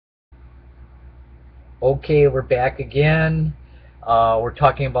Okay, we're back again. We're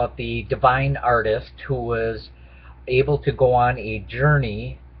talking about the divine artist who was able to go on a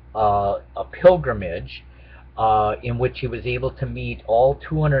journey, a pilgrimage, in which he was able to meet all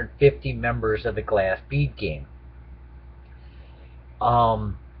 250 members of the Glass Bead Game.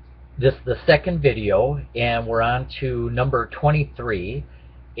 Um, this is the second video, and we're on to number 23,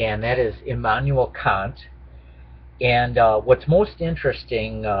 and that is Immanuel Kant. And what's most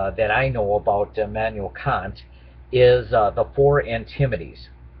interesting that I know about Immanuel Kant is the four antinomies,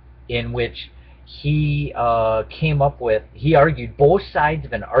 in which he argued both sides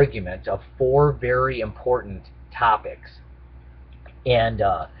of an argument of four very important topics. And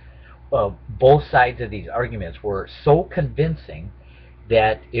both sides of these arguments were so convincing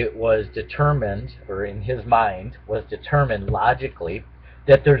that it was determined, or in his mind, was determined logically,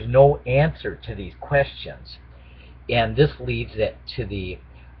 that there's no answer to these questions. And this leads it to the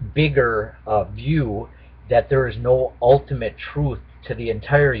bigger view that there is no ultimate truth to the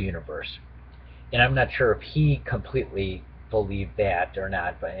entire universe. And I'm not sure if he completely believed that or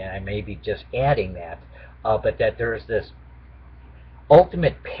not, but and I may be just adding that, but that there's this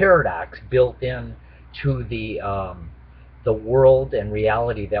ultimate paradox built in to the world and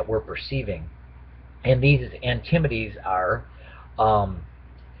reality that we're perceiving. And these antinomies are um,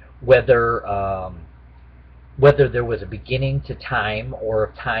 whether whether there was a beginning to time or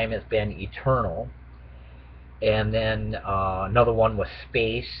if time has been eternal. And then another one was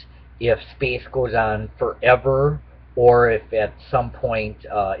space, if space goes on forever or if at some point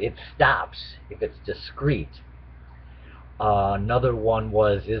it stops, if it's discrete. Another one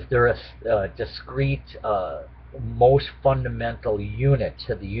was, is there a discrete, most fundamental unit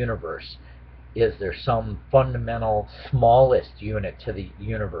to the universe? Is there some fundamental smallest unit to the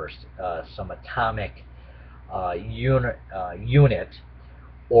universe, some atomic unit,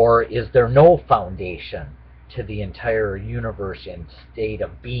 or is there no foundation to the entire universe and state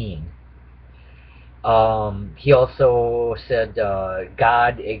of being? He also said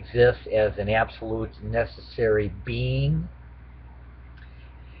God exists as an absolute necessary being,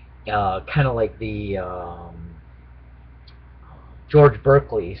 kind of like the George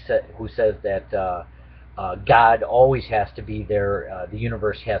Berkeley, who says that God always has to be there. The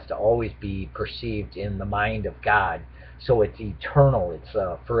universe has to always be perceived in the mind of God, so it's eternal. It's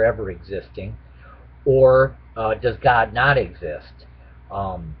forever existing. Or does God not exist?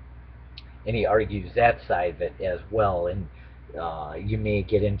 And he argues that side of it as well. And you may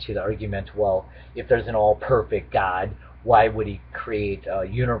get into the argument, well, if there's an all-perfect God, why would he create a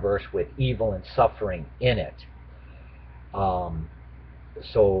universe with evil and suffering in it?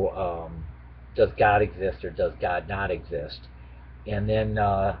 So does God exist or does God not exist? And then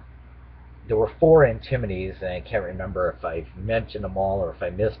there were four antinomies, and I can't remember if I mentioned them all or if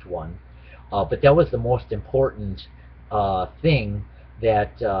I missed one. But that was the most important thing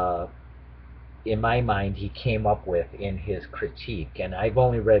that, in my mind, he came up with in his critique. And I've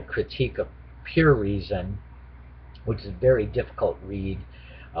only read Critique of Pure Reason, which is a very difficult read,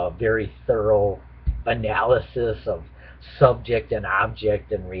 a very thorough analysis of subject and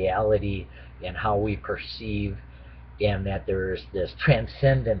object and reality and how we perceive, and that there's this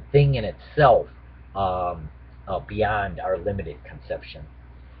transcendent thing in itself beyond our limited conception.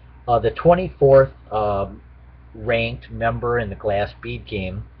 The 24th ranked member in the Glass Bead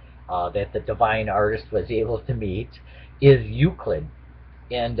Game that the divine artist was able to meet is Euclid.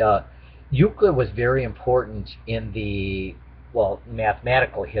 And Euclid was very important in the, well,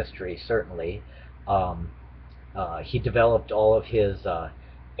 mathematical history, certainly. He developed all of his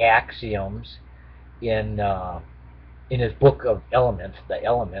axioms in his book of Elements, the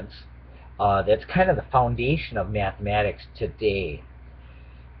Elements. That's kind of the foundation of mathematics today.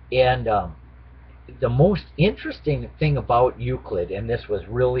 And the most interesting thing about Euclid, and this was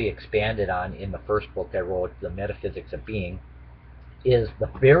really expanded on in the first book I wrote, The Metaphysics of Being, is the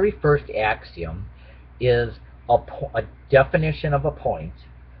very first axiom is a definition of a point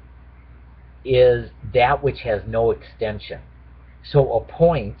is that which has no extension. So a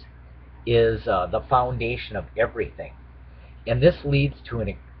point is the foundation of everything. And this leads to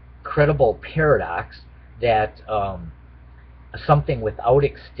an incredible paradox that something without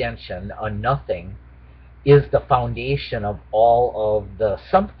extension, a nothing, is the foundation of all of the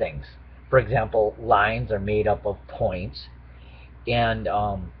somethings. For example, lines are made up of points. And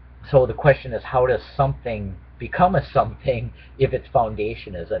so the question is, how does something become a something if its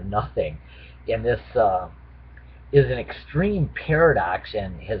foundation is a nothing? And this is an extreme paradox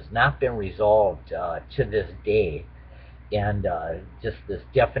and has not been resolved to this day. And just this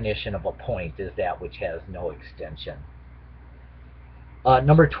definition of a point is that which has no extension.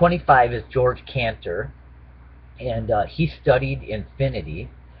 Number 25 is George Cantor, and he studied infinity,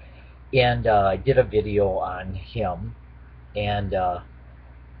 and I did a video on him. And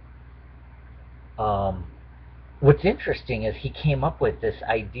um, what's interesting is he came up with this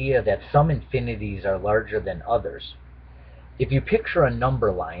idea that some infinities are larger than others. If you picture a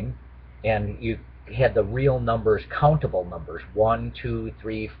number line, and you had the real numbers, countable numbers, 1, 2,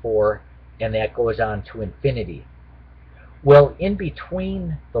 3, 4, and that goes on to infinity. Well, in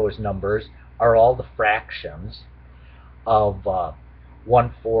between those numbers are all the fractions of 1/4,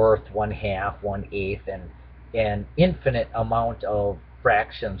 1/2, 1/8, and an infinite amount of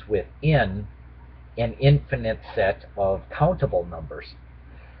fractions within an infinite set of countable numbers.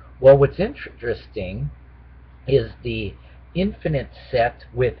 Well, what's interesting is the infinite set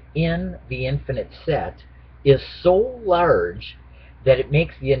within the infinite set is so large that it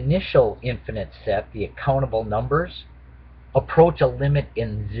makes the initial infinite set, the countable numbers, approach a limit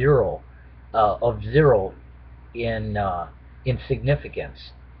in zero, of zero in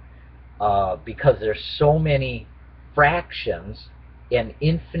significance, because there's so many fractions and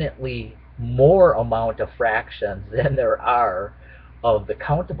infinitely more amount of fractions than there are of the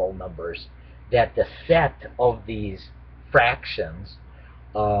countable numbers, that the set of these fractions,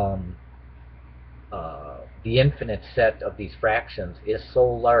 the infinite set of these fractions, is so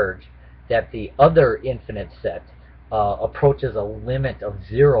large that the other infinite set approaches a limit of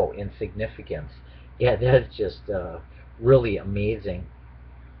zero in significance. Yeah, that's just really amazing.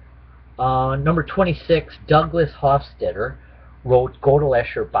 Number 26, Douglas Hofstadter wrote Gödel,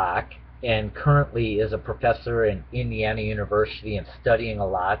 Escher, Bach, and currently is a professor in Indiana University and studying a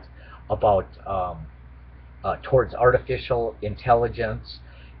lot about towards artificial intelligence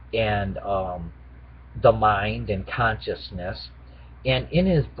and the mind and consciousness. And in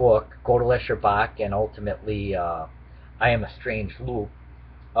his book, Gödel, Escher, Bach, and ultimately I Am a Strange Loop,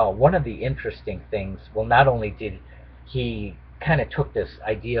 one of the interesting things, well, not only did he kind of took this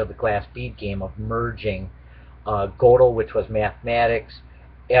idea of the glass bead game of merging Gödel, which was mathematics,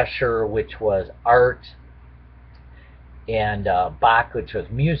 Escher, which was art, and Bach, which was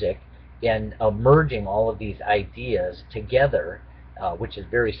music, and merging all of these ideas together, which is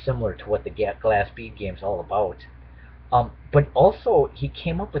very similar to what the glass bead game is all about. But also, he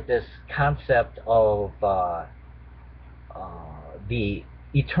came up with this concept of the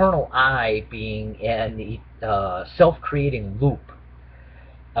eternal I being an self-creating loop,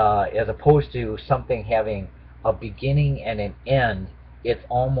 as opposed to something having a beginning and an end. It's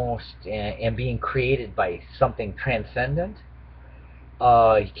almost and being created by something transcendent.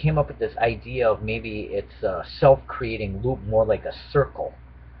 He came up with this idea of maybe it's a self-creating loop, more like a circle,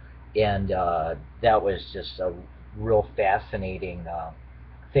 and that was just a real fascinating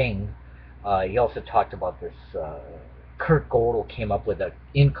thing. He also talked about this. Kurt Gödel came up with an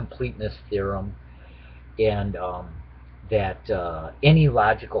incompleteness theorem, and that any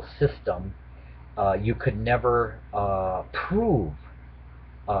logical system, you could never prove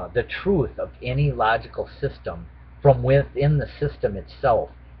the truth of any logical system from within the system itself.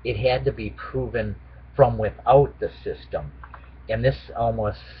 It had to be proven from without the system. And this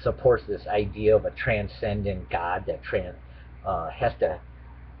almost supports this idea of a transcendent God that has to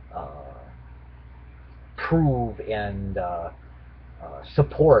prove and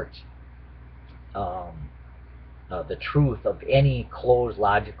support the truth of any closed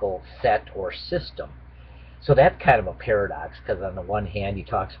logical set or system. So that's kind of a paradox, because on the one hand he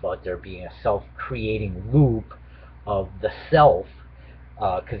talks about there being a self-creating loop of the self,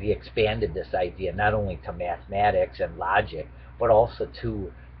 because he expanded this idea not only to mathematics and logic, but also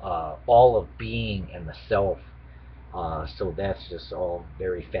to all of being and the self. So that's just all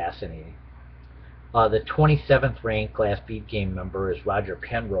very fascinating. The 27th ranked glass bead game member is Roger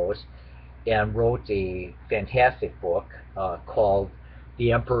Penrose, and wrote a fantastic book called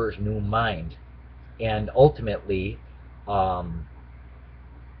The Emperor's New Mind, and ultimately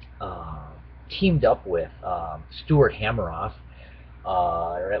teamed up with Stuart Hameroff,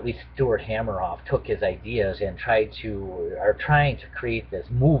 or at least Stuart Hameroff took his ideas and trying to create this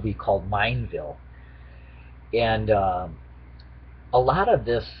movie called Mindville. And a lot of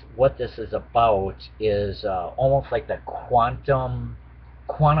this, what this is about, is almost like the quantum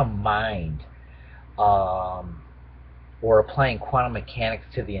mind, or applying quantum mechanics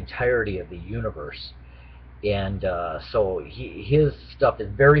to the entirety of the universe. And so his stuff is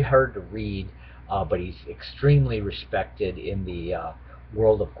very hard to read, but he's extremely respected in the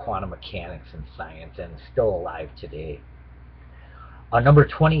world of quantum mechanics and science, and still alive today. Number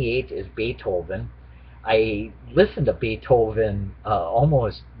 28 is Beethoven. I listen to Beethoven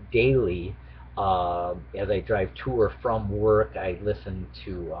almost daily. As I drive to or from work, I listen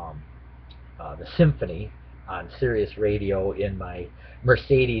to the symphony on Sirius Radio in my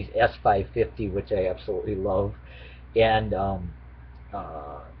Mercedes S550, which I absolutely love, and uh,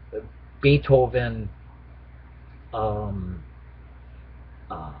 Beethoven. Um,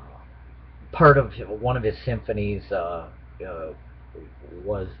 uh, Part of one of his symphonies was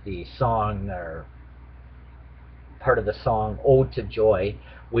the song, or part of the song "Ode to Joy,"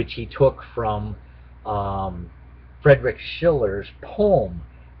 which he took from um, Friedrich Schiller's poem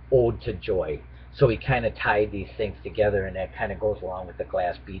 "Ode to Joy." So he kind of tied these things together, and that kind of goes along with the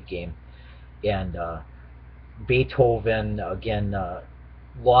glass bead game. And Beethoven, again,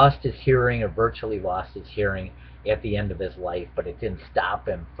 lost his hearing, or virtually lost his hearing, at the end of his life, but it didn't stop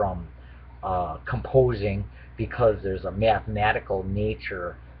him from composing, because there's a mathematical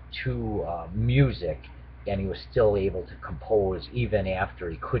nature to music, and he was still able to compose even after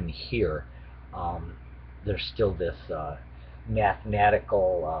he couldn't hear. Um, there's still this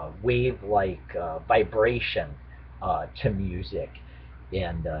mathematical wave-like vibration to music,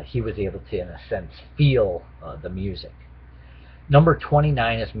 and he was able to, in a sense, feel the music. Number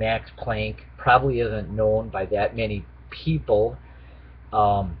 29 is Max Planck. Probably isn't known by that many people.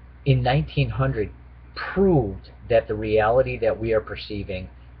 In 1900, proved that the reality that we are perceiving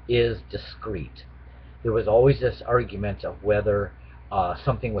is discrete. There was always this argument of whether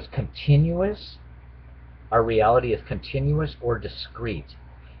something was continuous, our reality is continuous, or discrete.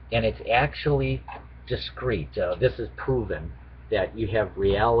 And it's actually discrete. This is proven that you have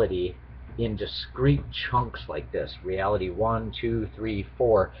reality in discrete chunks like this. Reality 1, 2, 3,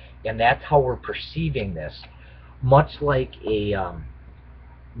 4. And that's how we're perceiving this. Much like a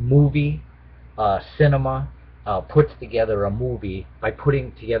movie, cinema puts together a movie by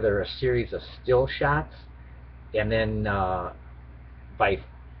putting together a series of still shots, and then by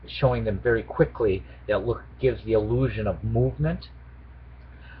showing them very quickly, that gives the illusion of movement.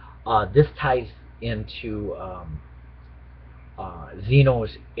 This ties into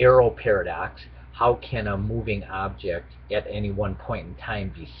Zeno's arrow paradox. How can a moving object at any one point in time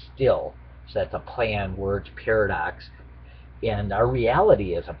be still? So that's a play on words, paradox. And our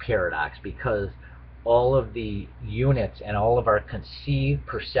reality is a paradox, because all of the units and all of our conceived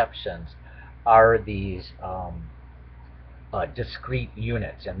perceptions are these discrete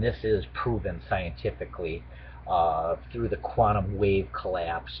units, and this is proven scientifically through the quantum wave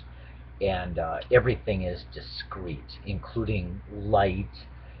collapse, and everything is discrete, including light,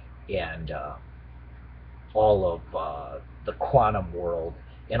 and all of the quantum world,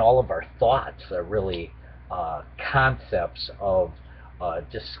 and all of our thoughts are really concepts of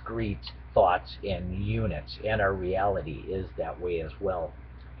discrete thoughts and units, and our reality is that way as well.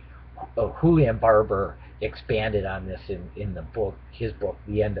 Julian Barber expanded on this in the book, his book,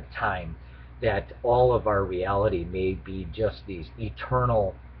 The End of Time, that all of our reality may be just these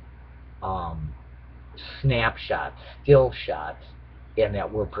eternal snapshots, still shots, and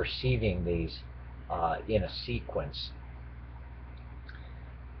that we're perceiving these in a sequence.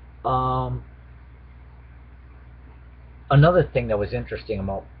 Another thing that was interesting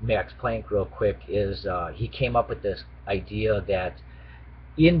about Max Planck, real quick, is he came up with this idea that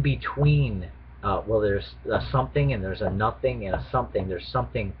in between, well, there's a something, and there's a nothing, and a something. There's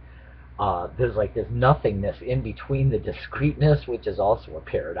something, there's like this nothingness in between the discreteness, which is also a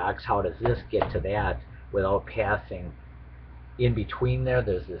paradox. How does this get to that without passing in between there?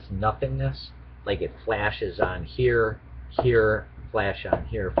 There's this nothingness, like it flashes on here, here, flash on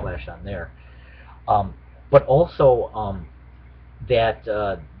here, flash on there. But also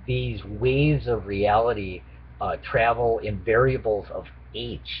that these waves of reality travel in variables of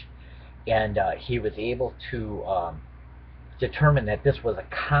h, and he was able to determine that this was a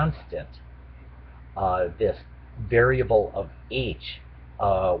constant, this variable of h,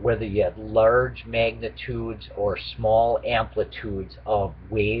 whether you had large magnitudes or small amplitudes of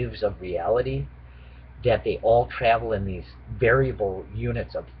waves of reality, that they all travel in these variable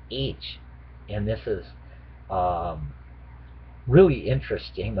units of h. And this is really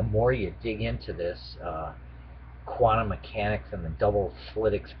interesting. The more you dig into this quantum mechanics and the double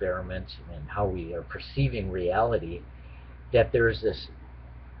slit experiment and how we are perceiving reality, that there's this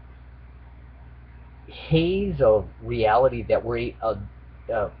haze of reality that we're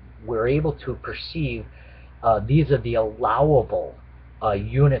able to perceive. These are the allowable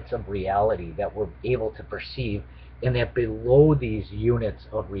units of reality that we're able to perceive, and that below these units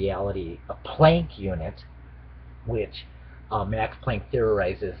of reality, a Planck unit, which Max Planck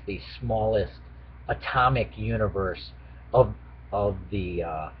theorizes the smallest atomic universe of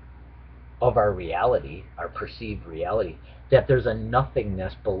our reality, our perceived reality, that there's a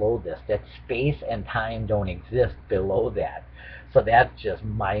nothingness below this, that space and time don't exist below that. So that's just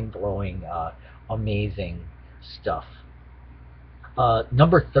mind-blowing, amazing stuff.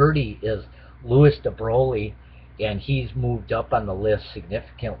 Number 30 is Louis de Broglie, and he's moved up on the list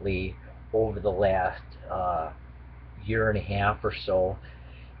significantly over the last year and a half or so.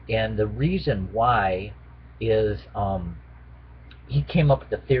 And the reason why is he came up with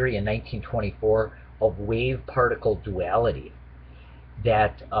the theory in 1924 of wave-particle duality,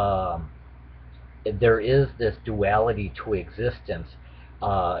 that there is this duality to existence.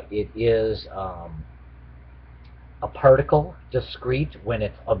 It is a particle, discrete when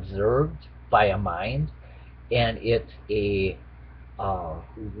it's observed by a mind, and it's a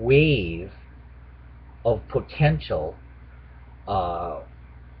wave of potential,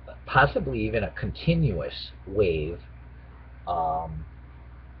 possibly even a continuous wave of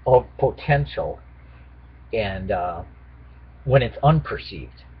potential, and when it's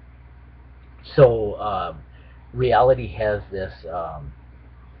unperceived. So reality has this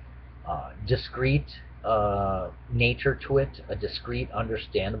discrete nature to it, a discrete,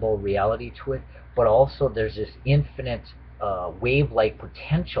 understandable reality to it, but also there's this infinite wave-like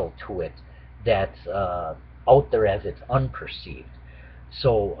potential to it that's out there as it's unperceived.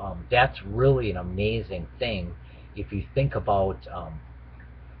 So that's really an amazing thing if you think about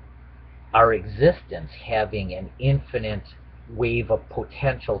our existence having an infinite wave of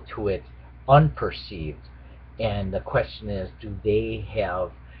potential to it, unperceived. And the question is, do they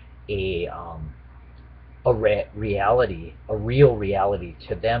have a reality, a real reality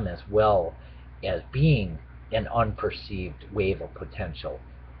to them as well as being an unperceived wave of potential?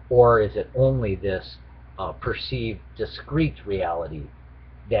 Or is it only this perceived discrete reality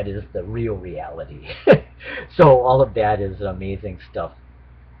that is the real reality? So all of that is amazing stuff.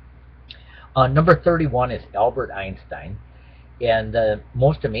 Number 31 is Albert Einstein, and the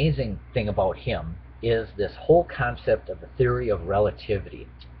most amazing thing about him is this whole concept of the theory of relativity,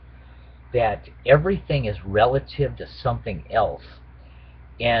 that everything is relative to something else,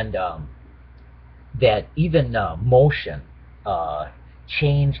 and that even motion,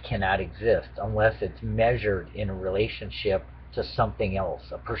 change cannot exist unless it's measured in a relationship to something else,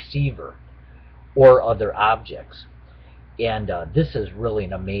 a perceiver, or other objects. And this is really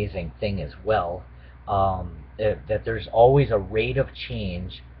an amazing thing as well, that there's always a rate of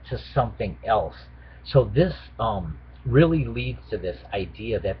change to something else. So this really leads to this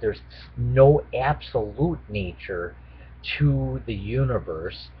idea that there's no absolute nature to the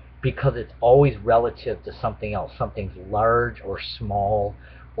universe, because it's always relative to something else. Something's large or small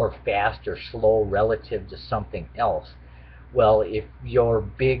or fast or slow relative to something else. Well, if you're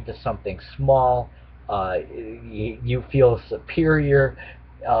big to something small, you feel superior,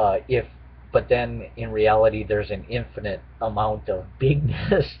 but then in reality there's an infinite amount of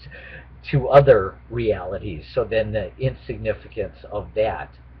bigness to other realities, so then the insignificance of that.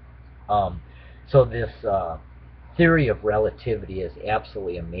 So this theory of relativity is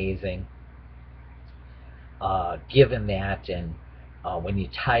absolutely amazing, given that, and when you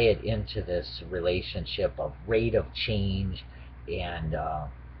tie it into this relationship of rate of change, and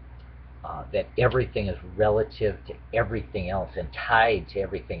that everything is relative to everything else and tied to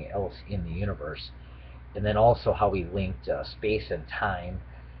everything else in the universe. And then also how we linked space and time.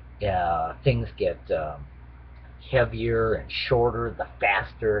 Things get heavier and shorter the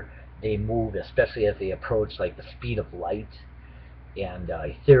faster they move, especially as they approach like the speed of light. And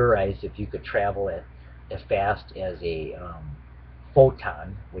he theorized if you could travel at as fast as a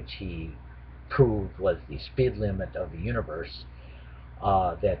photon, which he proved was the speed limit of the universe,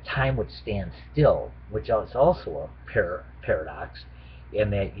 that time would stand still, which is also a paradox,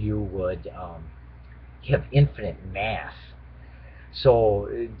 and that you would have infinite mass.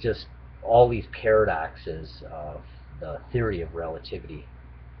 So just all these paradoxes of the theory of relativity.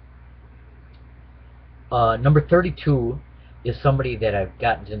 Number 32 is somebody that I've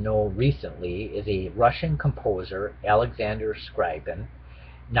gotten to know recently, is a Russian composer, Alexander Scriabin.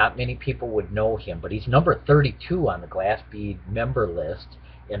 Not many people would know him, but he's number 32 on the Glass Bead member list,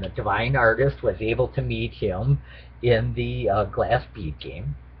 and the Divine Artist was able to meet him in the Glass Bead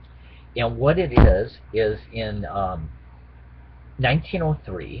game. And what it is in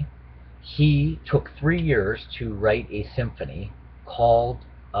 1903, he took 3 years to write a symphony called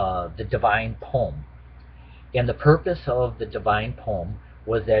The Divine Poem. And the purpose of the Divine Poem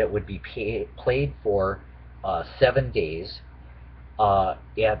was that it would be played for 7 days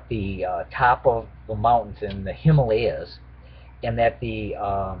at the top of the mountains in the Himalayas, and that the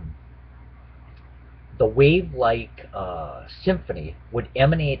wave-like symphony would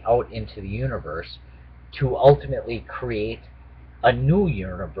emanate out into the universe to ultimately create a new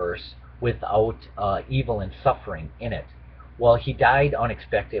universe without evil and suffering in it. Well, he died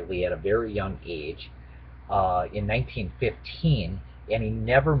unexpectedly at a very young age in 1915, and he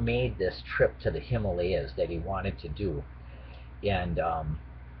never made this trip to the Himalayas that he wanted to do. And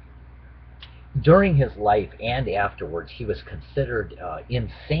during his life and afterwards, he was considered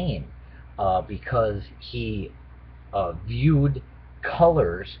insane because he viewed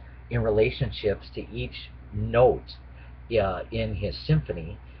colors in relationships to each note in his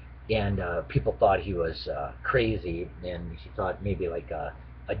symphony, and people thought he was crazy, and he thought maybe like a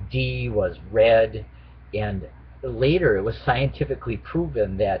D was red, and later it was scientifically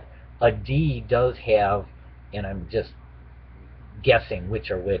proven that a D does have, and I'm just guessing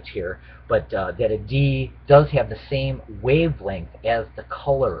which are which here, but that a D does have the same wavelength as the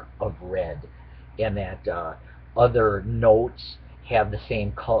color of red, and that other notes have the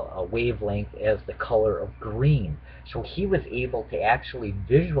same wavelength as the color of green. So he was able to actually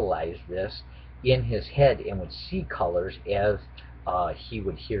visualize this in his head and would see colors as he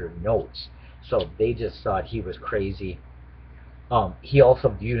would hear notes. So they just thought he was crazy. He also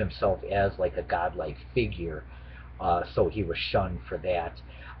viewed himself as like a godlike figure, so he was shunned for that.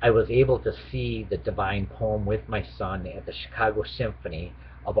 I was able to see the Divine Poem with my son at the Chicago Symphony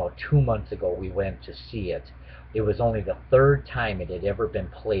about 2 months ago. We went to see it. It was only the third time it had ever been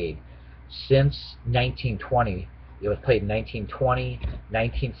played since 1920. It was played in 1920,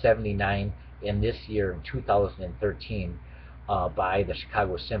 1979, and this year in 2013 by the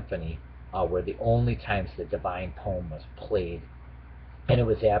Chicago Symphony were the only times the Divine Poem was played. And it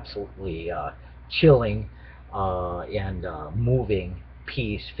was absolutely chilling and moving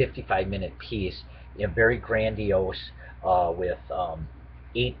piece, 55-minute piece, very grandiose, with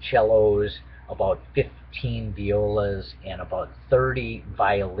 8 cellos, about 15 violas, and about 30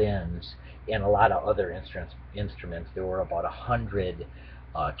 violins, and a lot of other instruments. There were about 100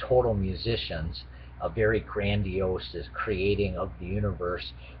 total musicians. Very grandiose, this creating of the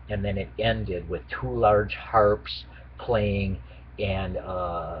universe, and then it ended with 2 large harps playing and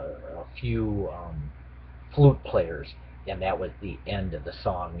a few flute players, and that was the end of the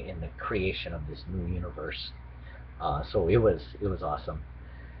song in the creation of this new universe. So it was awesome.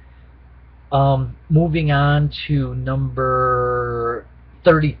 Moving on to number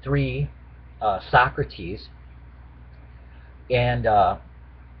 33, Socrates. And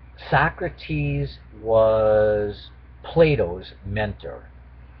Socrates was Plato's mentor,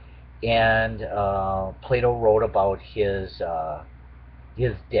 and Plato wrote about his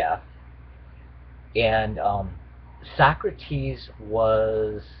death. And Socrates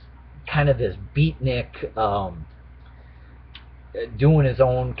was kind of this beatnik, doing his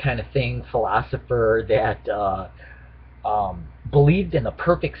own kind of thing, philosopher that believed in the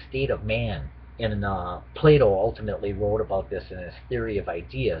perfect state of man. And Plato ultimately wrote about this in his Theory of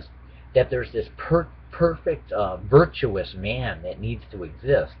Ideas, that there's this perfect, virtuous man that needs to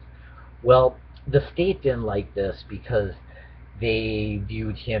exist. Well, the state didn't like this because they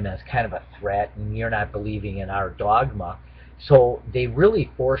viewed him as kind of a threat, and you're not believing in our dogma. So they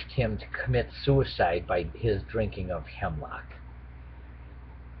really forced him to commit suicide by his drinking of hemlock.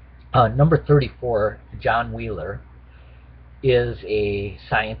 Number 34, John Wheeler, is a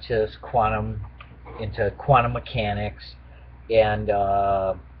scientist, into quantum mechanics, and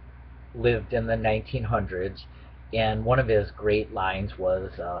lived in the 1900s. And one of his great lines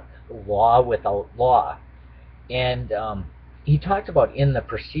was law without law. And he talked about in the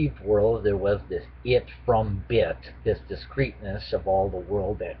perceived world there was this it from bit, this discreteness of all the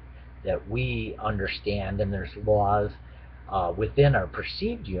world that we understand, and there's laws within our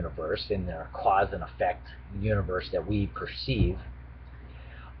perceived universe, in our cause and effect universe that we perceive,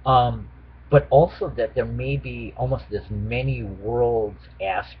 but also that there may be almost this many worlds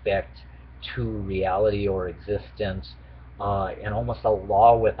aspect to reality or existence, and almost a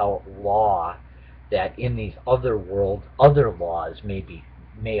law without law, that in these other worlds other laws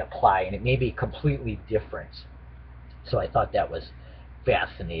may apply, and it may be completely different. So I thought that was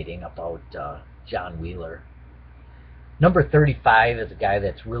fascinating about John Wheeler. Number 35 is a guy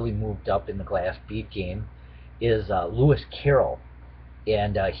that's really moved up in the glass bead game, is Lewis Carroll,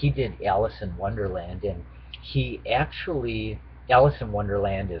 and he did Alice in Wonderland. And he actually, Alice in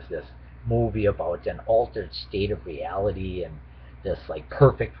Wonderland is this movie about an altered state of reality and this like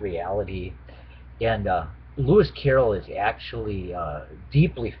perfect reality. And Lewis Carroll is actually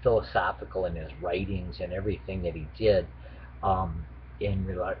deeply philosophical in his writings and everything that he did in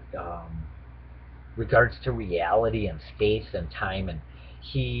regards to reality and space and time, and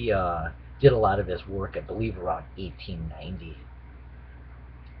he did a lot of his work, I believe, around 1890.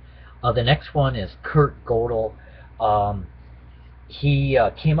 The next one is Kurt Gödel. Um, he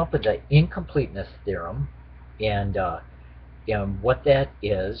came up with the incompleteness theorem, and what that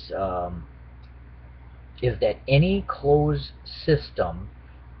is that any closed system,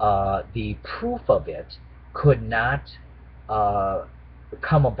 the proof of it could not uh,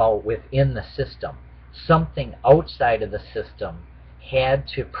 come about within the system. Something outside of the system had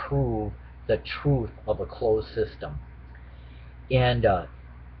to prove the truth of a closed system. And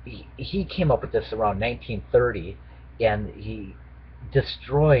he came up with this around 1930, and he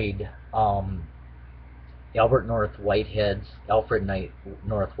destroyed Alfred North Whitehead's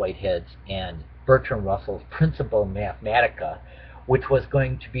and Bertrand Russell's Principia Mathematica, which was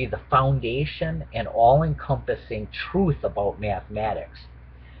going to be the foundation and all-encompassing truth about mathematics.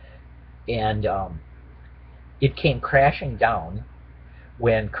 And it came crashing down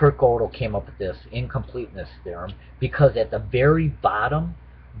when Kurt Gödel came up with this incompleteness theorem, because at the very bottom,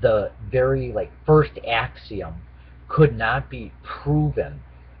 the very first axiom could not be proven,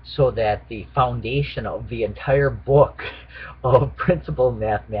 so that the foundation of the entire book of Principia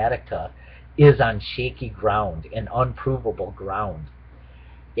Mathematica is on shaky ground and unprovable ground.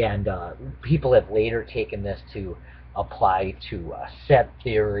 And people have later taken this to apply to set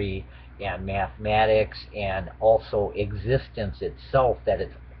theory and mathematics, and also existence itself, that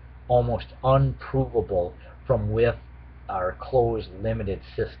it's almost unprovable from with our closed limited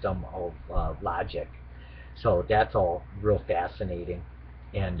system of logic. So that's all real fascinating.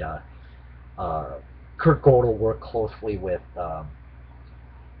 And Kurt Gödel worked closely with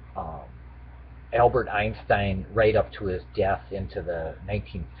Albert Einstein right up to his death into the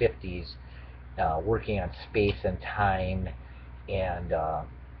 1950s, working on space and time, and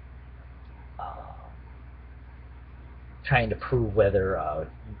trying to prove whether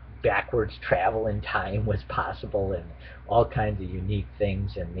backwards travel in time was possible, and all kinds of unique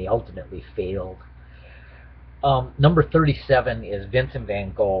things, and they ultimately failed. Number 37 is Vincent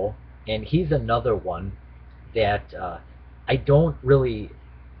van Gogh, and he's another one that I don't really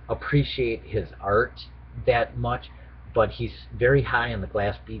appreciate his art that much, but he's very high on the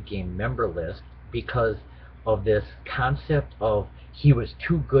Glass Bead Game member list because of this concept of he was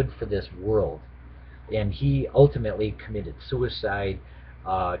too good for this world. And he ultimately committed suicide,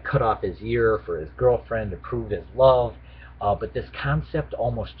 cut off his ear for his girlfriend to prove his love. But this concept,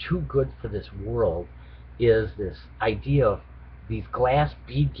 almost too good for this world, is this idea of these Glass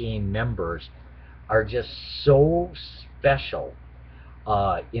Bead Game members are just so special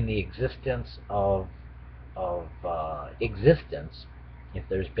in the existence of existence. If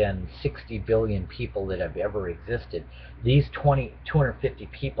there's been 60 billion people that have ever existed, these 250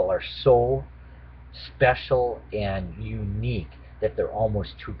 people are so special and unique that they're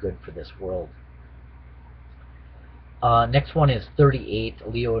almost too good for this world. Next one is 38,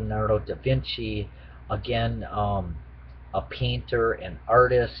 Leonardo da Vinci. Again, a painter and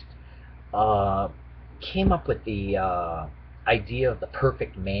artist. Came up with the idea of the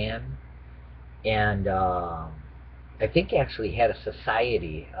perfect man, and I think actually had a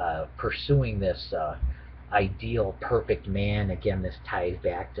society pursuing this ideal perfect man. Again, this ties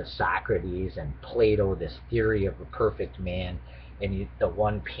back to Socrates and Plato, this theory of a perfect man. And the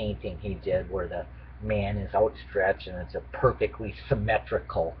one painting he did where the man is outstretched and it's a perfectly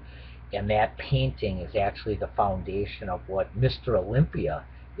symmetrical, and that painting is actually the foundation of what Mr. Olympia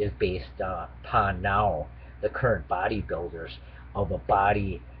is based upon now, the current bodybuilders, of a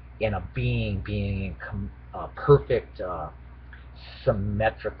body and a being being in perfect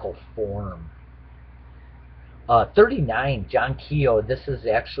symmetrical form. 39, John Keogh. This is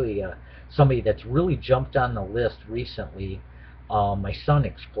actually somebody that's really jumped on the list recently. My son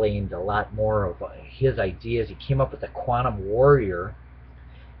explained a lot more of his ideas. He came up with the quantum warrior,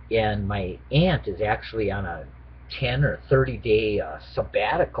 and my aunt is actually on a 10 or 30-day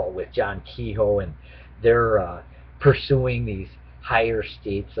sabbatical with John Keogh, and they're pursuing these higher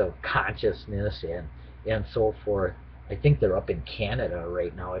states of consciousness and so forth. I think they're up in Canada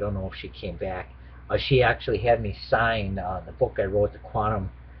right now. I don't know if she came back. She actually had me sign the book I wrote,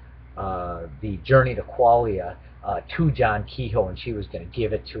 The Journey to Qualia, to John Keogh, and she was going to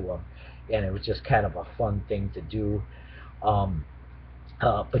give it to him, and it was just kind of a fun thing to do.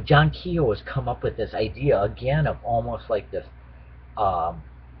 But John Keogh has come up with this idea again of almost like this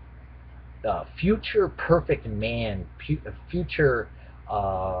future perfect man, future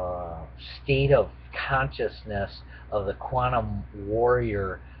state of consciousness of the quantum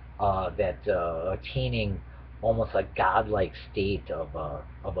warrior, that attaining almost a godlike state of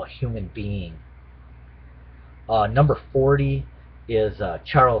a human being. Number 40 is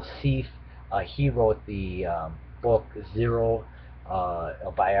Charles Seif. He wrote the book Zero,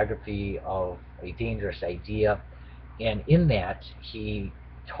 a biography of a dangerous idea, and in that he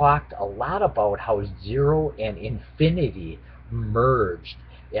talked a lot about how zero and infinity merged,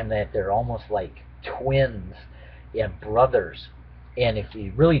 and that they're almost like twins and brothers. And if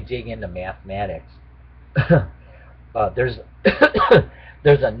you really dig into mathematics, there's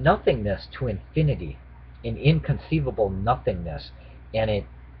there's a nothingness to infinity, an inconceivable nothingness, and it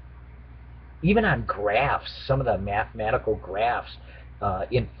even on graphs, some of the mathematical graphs,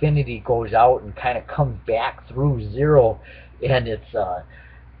 infinity goes out and kind of comes back through zero, and it's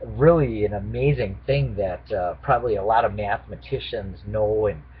really an amazing thing that probably a lot of mathematicians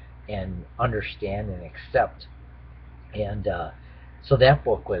know and understand and accept. And so that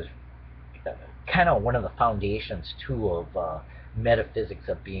book was kind of one of the foundations too of metaphysics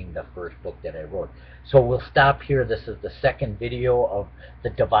of being the first book that I wrote. So we'll stop here. This is the second video of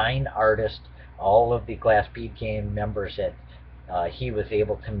The Divine Artist. All of the Glass Bead Game members that he was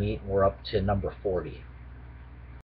able to meet, and we're up to number 40.